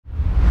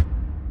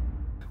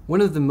One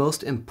of the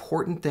most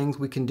important things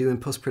we can do in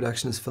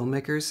post-production as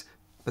filmmakers,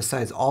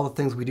 besides all the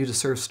things we do to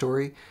serve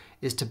story,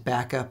 is to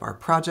back up our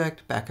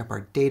project, back up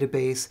our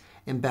database,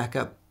 and back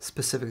up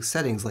specific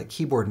settings like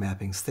keyboard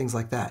mappings, things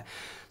like that.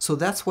 So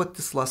that's what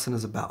this lesson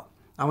is about.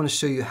 I want to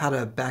show you how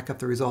to back up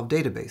the Resolve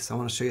database. I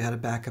want to show you how to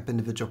back up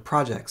individual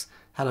projects,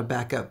 how to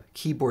back up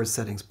keyboard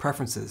settings,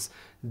 preferences,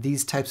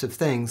 these types of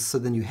things, so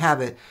then you have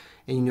it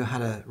and you know how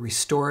to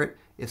restore it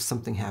if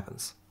something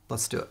happens.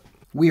 Let's do it.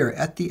 We are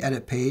at the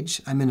edit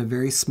page. I'm in a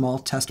very small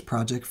test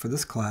project for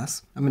this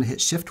class. I'm going to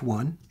hit Shift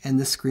 1 and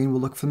this screen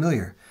will look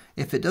familiar.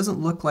 If it doesn't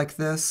look like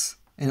this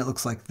and it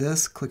looks like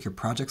this, click your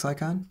projects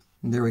icon.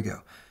 And there we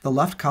go. The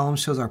left column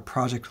shows our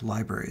project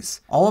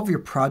libraries. All of your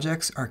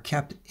projects are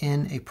kept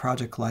in a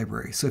project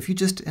library. So if you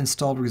just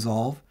installed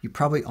Resolve, you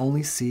probably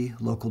only see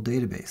local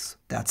database.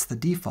 That's the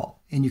default.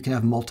 And you can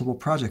have multiple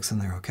projects in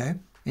there, okay?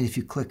 And if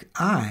you click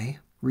I,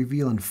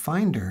 Reveal in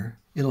Finder,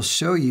 it'll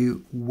show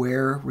you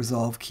where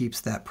Resolve keeps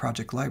that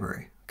project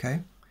library,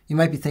 okay? You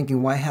might be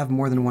thinking, why have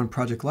more than one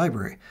project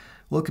library?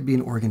 Well, it could be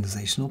an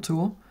organizational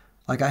tool.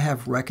 Like I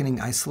have Reckoning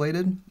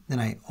isolated,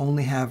 and I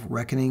only have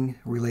Reckoning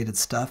related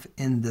stuff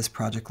in this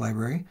project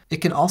library. It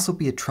can also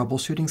be a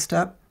troubleshooting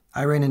step.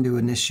 I ran into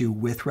an issue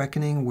with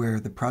Reckoning where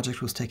the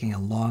project was taking a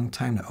long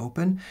time to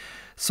open.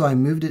 So I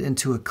moved it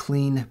into a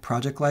clean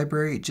project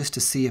library just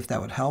to see if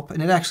that would help.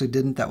 And it actually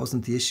didn't, that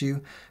wasn't the issue,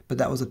 but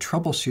that was a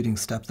troubleshooting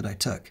step that I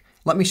took.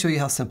 Let me show you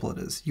how simple it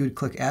is. You would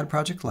click Add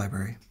Project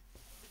Library,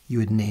 you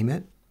would name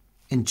it,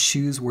 and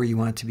choose where you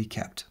want it to be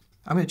kept.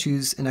 I'm going to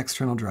choose an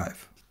external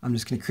drive. I'm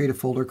just going to create a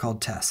folder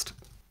called Test.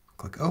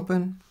 Click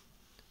Open,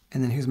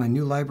 and then here's my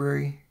new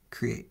library,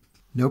 Create.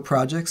 No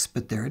projects,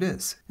 but there it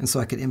is. And so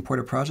I could import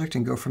a project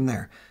and go from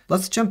there.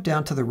 Let's jump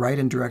down to the Write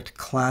and Direct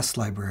class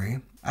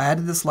library. I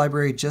added this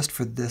library just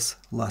for this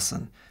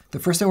lesson. The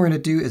first thing we're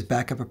going to do is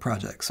back up a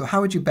project. So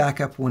how would you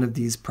back up one of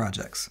these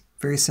projects?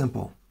 Very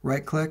simple.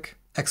 Right-click,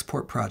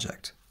 Export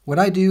Project. What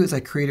I do is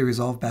I create a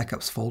Resolve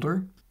Backups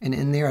folder, and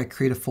in there I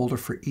create a folder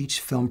for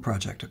each film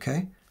project,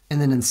 okay? And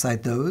then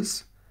inside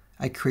those,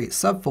 I create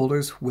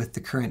subfolders with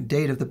the current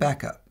date of the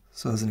backup.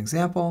 So as an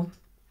example,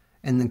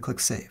 and then click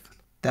Save.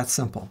 That's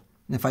simple.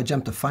 And if I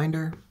jump to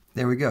Finder,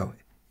 there we go.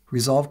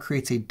 Resolve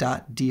creates a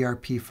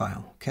 .drp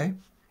file, okay?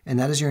 And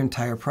that is your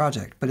entire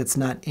project, but it's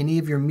not any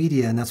of your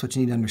media, and that's what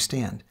you need to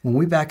understand. When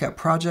we back up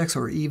projects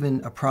or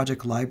even a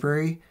project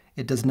library,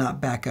 it does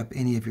not back up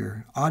any of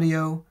your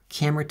audio,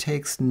 camera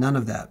takes, none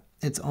of that.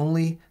 It's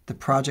only the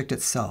project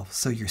itself.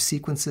 So your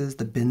sequences,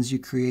 the bins you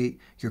create,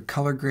 your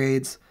color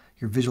grades,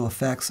 your visual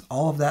effects,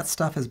 all of that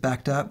stuff is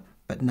backed up,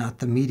 but not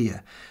the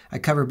media. I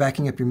cover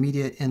backing up your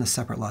media in a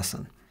separate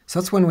lesson. So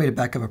that's one way to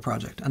back up a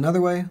project.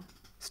 Another way,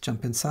 let's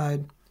jump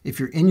inside. If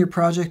you're in your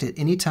project at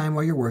any time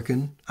while you're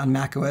working, on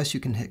macOS you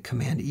can hit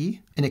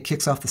Command-E and it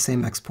kicks off the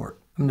same export.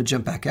 I'm going to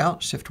jump back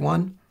out, Shift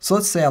 1. So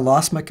let's say I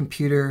lost my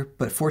computer,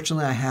 but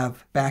fortunately I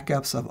have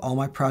backups of all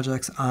my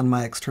projects on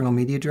my external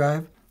media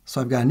drive.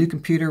 So I've got a new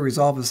computer,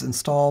 Resolve is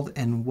installed,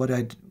 and what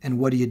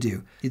do you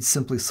do? You'd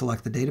simply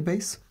select the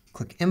database,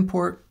 click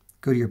Import,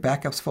 go to your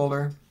Backups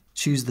folder,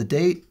 choose the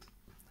date,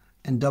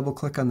 and double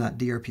click on that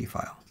DRP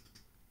file.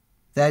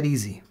 That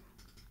easy.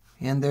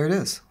 And there it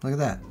is. Look at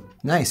that.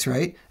 Nice,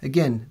 right?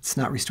 Again, it's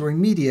not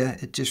restoring media,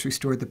 it just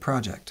restored the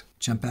project.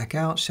 Jump back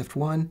out, Shift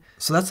 1.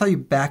 So that's how you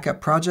back up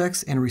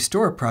projects and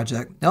restore a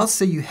project. Now let's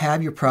say you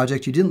have your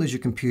project, you didn't lose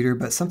your computer,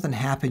 but something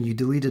happened, you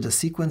deleted a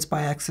sequence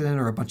by accident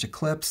or a bunch of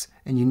clips,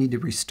 and you need to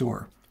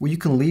restore. Well, you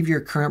can leave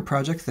your current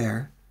project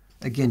there.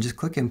 Again, just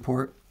click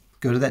Import,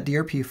 go to that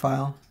DRP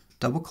file,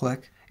 double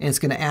click, and it's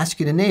going to ask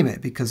you to name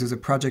it because there's a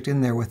project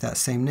in there with that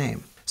same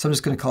name. So I'm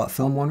just going to call it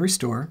Film 1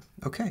 Restore.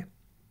 Okay.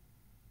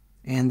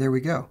 And there we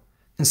go.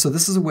 And so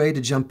this is a way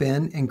to jump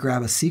in and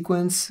grab a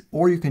sequence,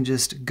 or you can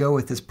just go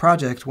with this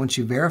project once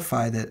you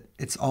verify that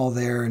it's all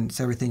there and it's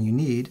everything you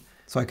need.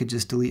 So I could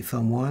just delete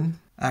Film 1.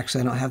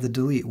 Actually, I don't have the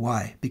delete.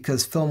 Why?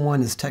 Because Film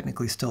 1 is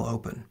technically still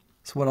open.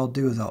 So what I'll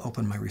do is I'll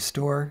open my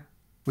Restore,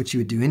 which you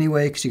would do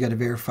anyway because you got to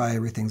verify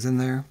everything's in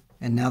there.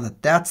 And now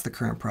that that's the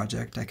current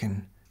project, I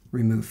can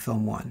remove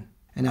Film 1.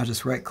 And now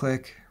just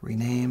right-click,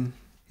 rename,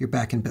 you're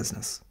back in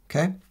business,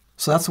 okay?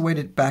 So that's a way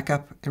to back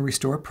up and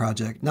restore a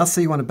project. Now let's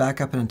say you want to back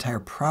up an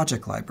entire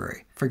project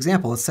library. For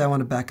example, let's say I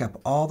want to back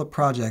up all the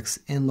projects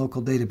in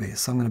local database.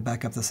 So I'm going to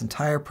back up this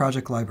entire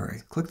project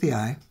library. Click the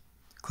eye,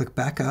 click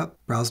back up,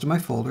 browse to my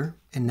folder,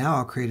 and now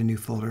I'll create a new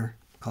folder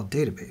called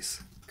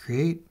Database.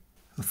 Create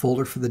a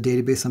folder for the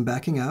database I'm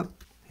backing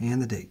up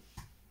and the date.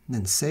 And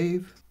then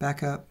save,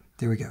 back up,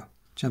 there we go.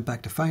 Jump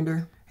back to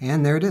Finder,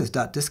 and there it is,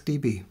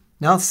 .diskdb.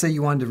 Now let's say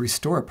you wanted to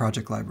restore a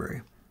project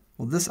library.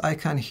 Well, this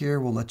icon here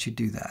will let you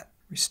do that.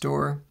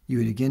 Restore, you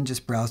would again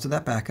just browse to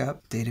that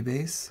backup,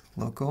 database,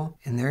 local,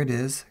 and there it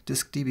is,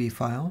 diskdb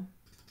file.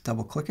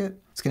 Double click it.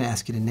 It's going to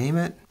ask you to name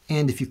it.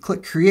 And if you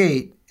click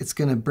create, it's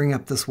going to bring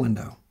up this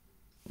window.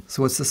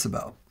 So what's this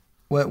about?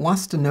 Well, it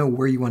wants to know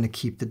where you want to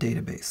keep the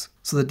database.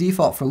 So the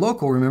default for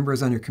local, remember,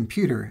 is on your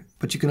computer,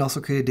 but you can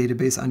also create a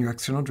database on your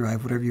external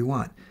drive, whatever you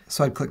want.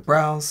 So I'd click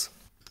browse,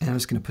 and I'm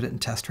just going to put it in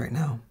test right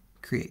now.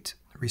 Create,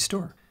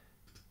 restore.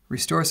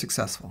 Restore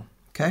successful,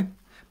 okay?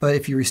 But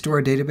if you restore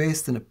a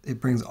database, then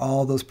it brings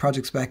all those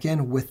projects back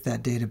in with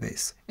that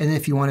database. And then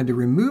if you wanted to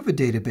remove a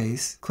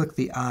database, click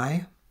the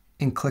I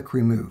and click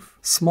remove.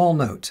 Small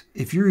note,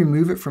 if you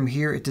remove it from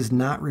here, it does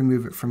not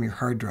remove it from your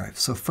hard drive.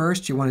 So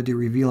first you want to do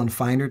reveal and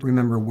finder to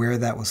remember where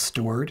that was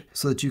stored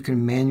so that you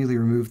can manually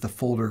remove the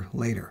folder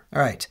later.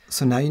 All right,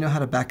 so now you know how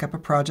to back up a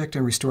project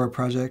and restore a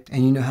project,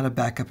 and you know how to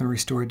back up and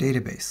restore a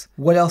database.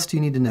 What else do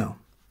you need to know?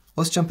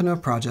 Let's jump into a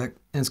project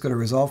and let's go to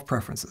Resolve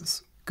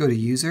Preferences. Go to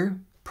User,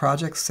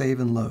 Project, Save,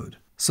 and Load.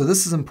 So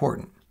this is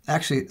important.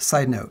 Actually,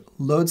 side note,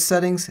 load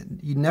settings,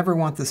 you never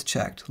want this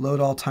checked. Load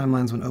all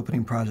timelines when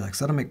opening projects.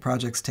 That'll make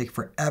projects take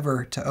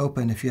forever to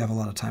open if you have a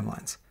lot of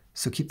timelines.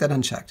 So keep that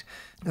unchecked.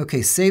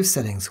 Okay, save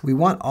settings. We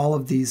want all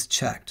of these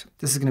checked.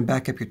 This is going to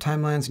back up your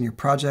timelines and your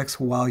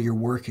projects while you're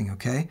working,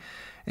 okay?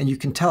 And you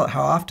can tell it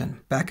how often.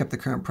 Back up the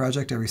current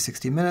project every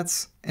 60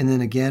 minutes, and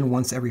then again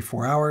once every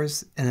 4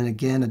 hours, and then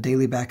again a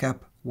daily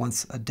backup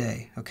once a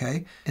day,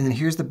 okay? And then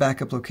here's the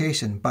backup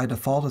location. By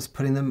default, it's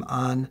putting them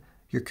on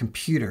your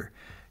computer.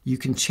 You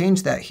can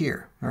change that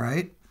here, all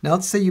right? Now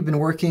let's say you've been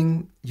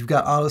working, you've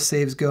got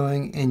autosaves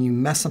going, and you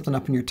mess something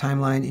up in your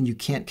timeline and you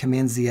can't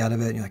Command-Z out of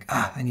it, and you're like,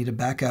 I need a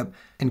backup.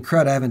 And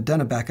crud, I haven't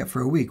done a backup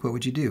for a week. What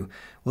would you do?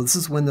 Well, this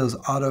is when those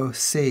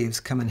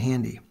autosaves come in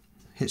handy.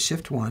 Hit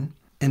Shift-1,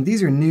 and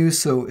these are new,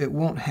 so it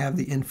won't have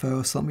the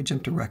info, so let me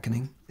jump to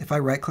Reckoning. If I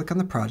right-click on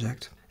the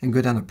project and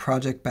go down to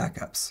Project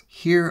Backups,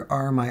 here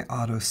are my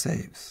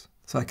autosaves.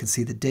 So I can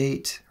see the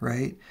date,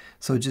 right?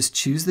 So just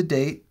choose the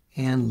date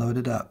and load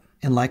it up.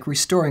 And like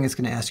restoring, it's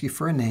going to ask you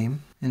for a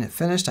name. And it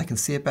finished. I can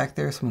see it back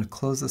there, so I'm going to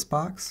close this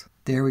box.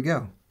 There we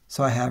go.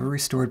 So I have a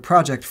restored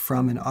project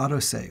from an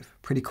autosave.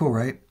 Pretty cool,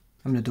 right?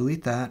 I'm going to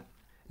delete that.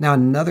 Now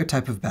another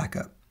type of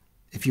backup.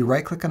 If you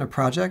right-click on a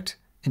project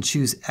and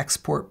choose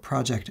Export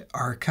Project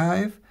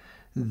Archive,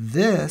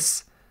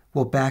 this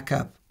will back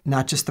up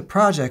not just the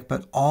project,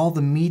 but all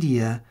the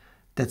media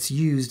that's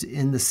used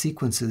in the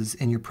sequences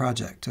in your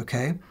project,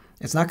 okay?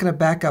 It's not going to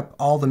back up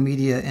all the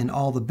media in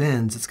all the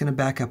bins. It's going to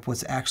back up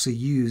what's actually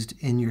used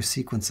in your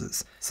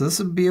sequences. So this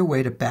would be a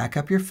way to back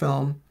up your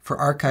film for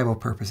archival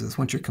purposes.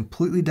 Once you're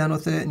completely done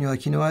with it and you're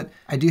like, you know what,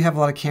 I do have a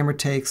lot of camera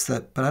takes,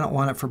 but I don't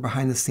want it for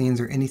behind the scenes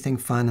or anything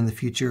fun in the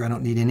future. I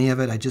don't need any of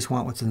it. I just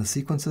want what's in the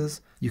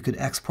sequences. You could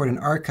export an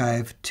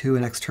archive to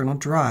an external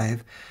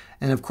drive.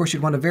 And of course,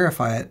 you'd want to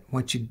verify it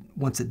once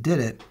it did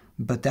it.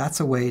 But that's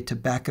a way to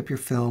back up your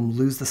film,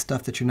 lose the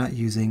stuff that you're not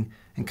using,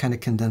 and kind of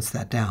condense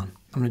that down.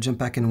 I'm going to jump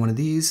back into one of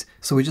these.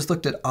 So we just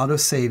looked at auto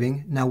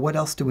saving. Now what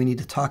else do we need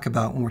to talk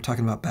about when we're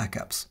talking about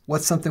backups?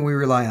 What's something we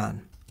rely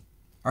on?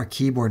 Our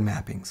keyboard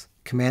mappings.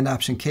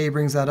 Command-Option-K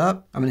brings that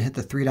up. I'm going to hit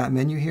the three-dot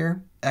menu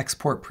here,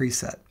 Export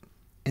Preset,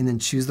 and then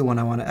choose the one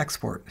I want to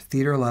export.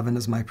 Theater 11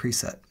 is my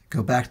preset.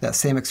 Go back to that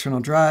same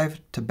external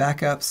drive, to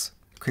Backups,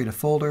 create a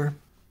folder,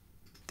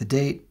 the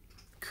date,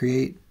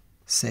 create,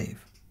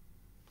 save.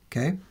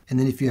 Okay? And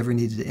then if you ever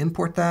needed to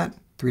import that,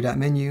 three-dot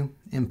menu,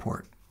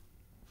 import.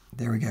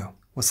 There we go.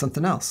 What's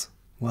something else?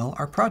 Well,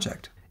 our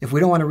project. If we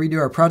don't want to redo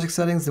our project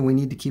settings, then we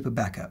need to keep a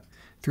backup.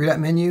 Three-dot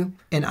menu,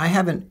 and I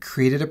haven't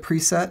created a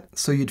preset,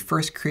 so you'd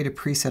first create a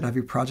preset of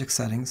your project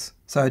settings.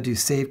 So I'd do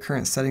Save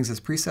Current Settings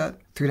as Preset,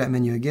 three-dot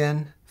menu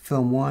again,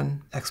 Film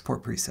 1,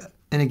 Export Preset.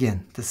 And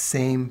again, the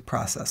same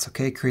process,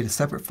 okay? Create a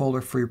separate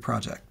folder for your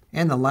project.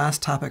 And the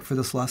last topic for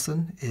this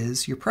lesson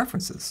is your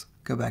preferences.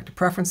 Go back to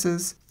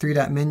Preferences,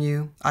 three-dot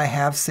menu. I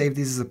have saved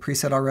these as a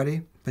preset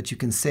already, but you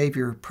can save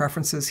your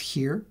preferences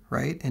here,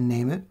 right, and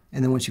name it.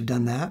 And then once you've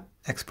done that,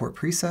 Export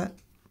Preset.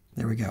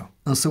 There we go.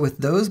 And so with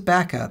those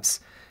backups,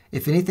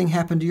 if anything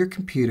happened to your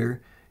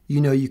computer, you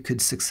know you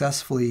could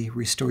successfully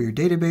restore your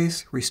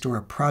database, restore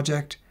a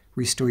project,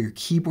 restore your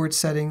keyboard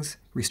settings,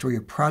 restore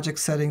your project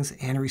settings,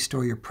 and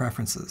restore your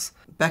preferences.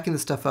 Backing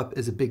this stuff up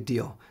is a big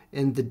deal.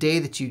 And the day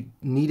that you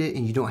need it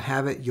and you don't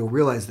have it, you'll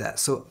realize that.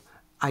 So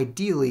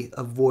ideally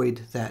avoid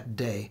that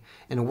day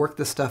and work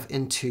this stuff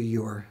into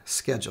your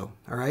schedule,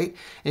 all right?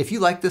 And if you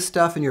like this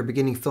stuff and you're a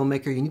beginning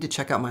filmmaker, you need to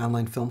check out my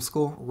online film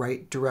school,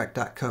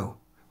 writedirect.co.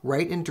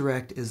 Write and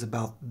Direct is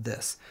about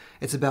this.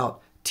 It's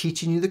about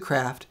teaching you the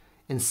craft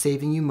and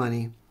saving you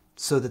money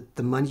so that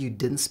the money you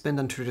didn't spend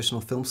on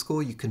traditional film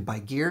school, you can buy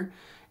gear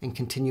and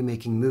continue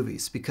making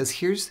movies. Because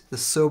here's the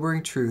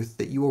sobering truth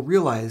that you will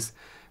realize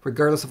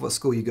regardless of what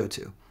school you go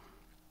to.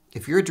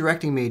 If you're a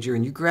directing major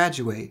and you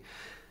graduate,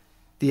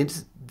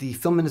 the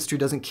film industry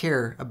doesn't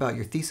care about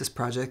your thesis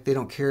project. They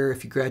don't care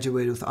if you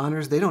graduated with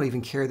honors. They don't even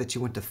care that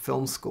you went to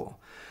film school.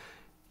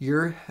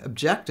 Your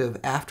objective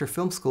after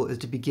film school is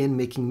to begin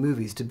making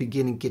movies, to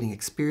begin getting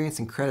experience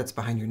and credits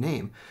behind your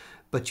name,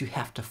 but you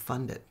have to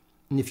fund it.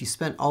 And if you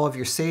spent all of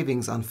your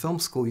savings on film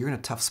school, you're in a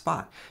tough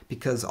spot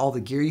because all the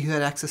gear you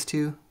had access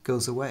to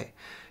goes away.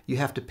 You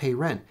have to pay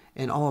rent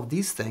and all of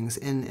these things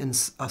in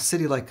a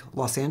city like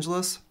Los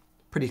Angeles,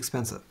 pretty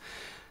expensive.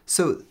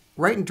 So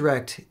Write and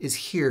Direct is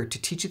here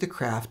to teach you the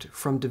craft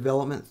from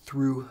development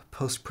through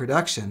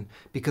post-production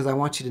because I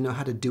want you to know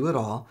how to do it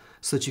all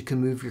so that you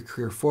can move your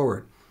career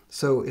forward.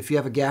 So if you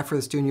have a gaffer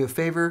that's doing you a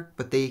favor,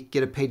 but they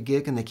get a paid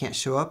gig and they can't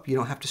show up, you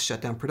don't have to shut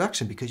down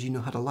production because you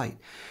know how to light.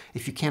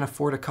 If you can't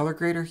afford a color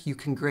grader, you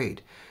can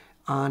grade.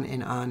 On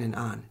and on and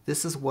on.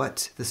 This is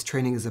what this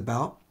training is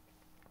about.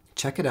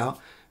 Check it out,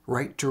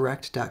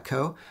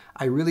 writedirect.co.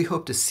 I really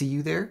hope to see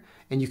you there,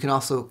 and you can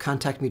also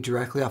contact me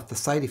directly off the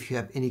site if you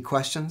have any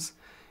questions.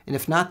 And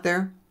if not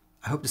there,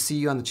 I hope to see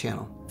you on the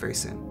channel very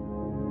soon.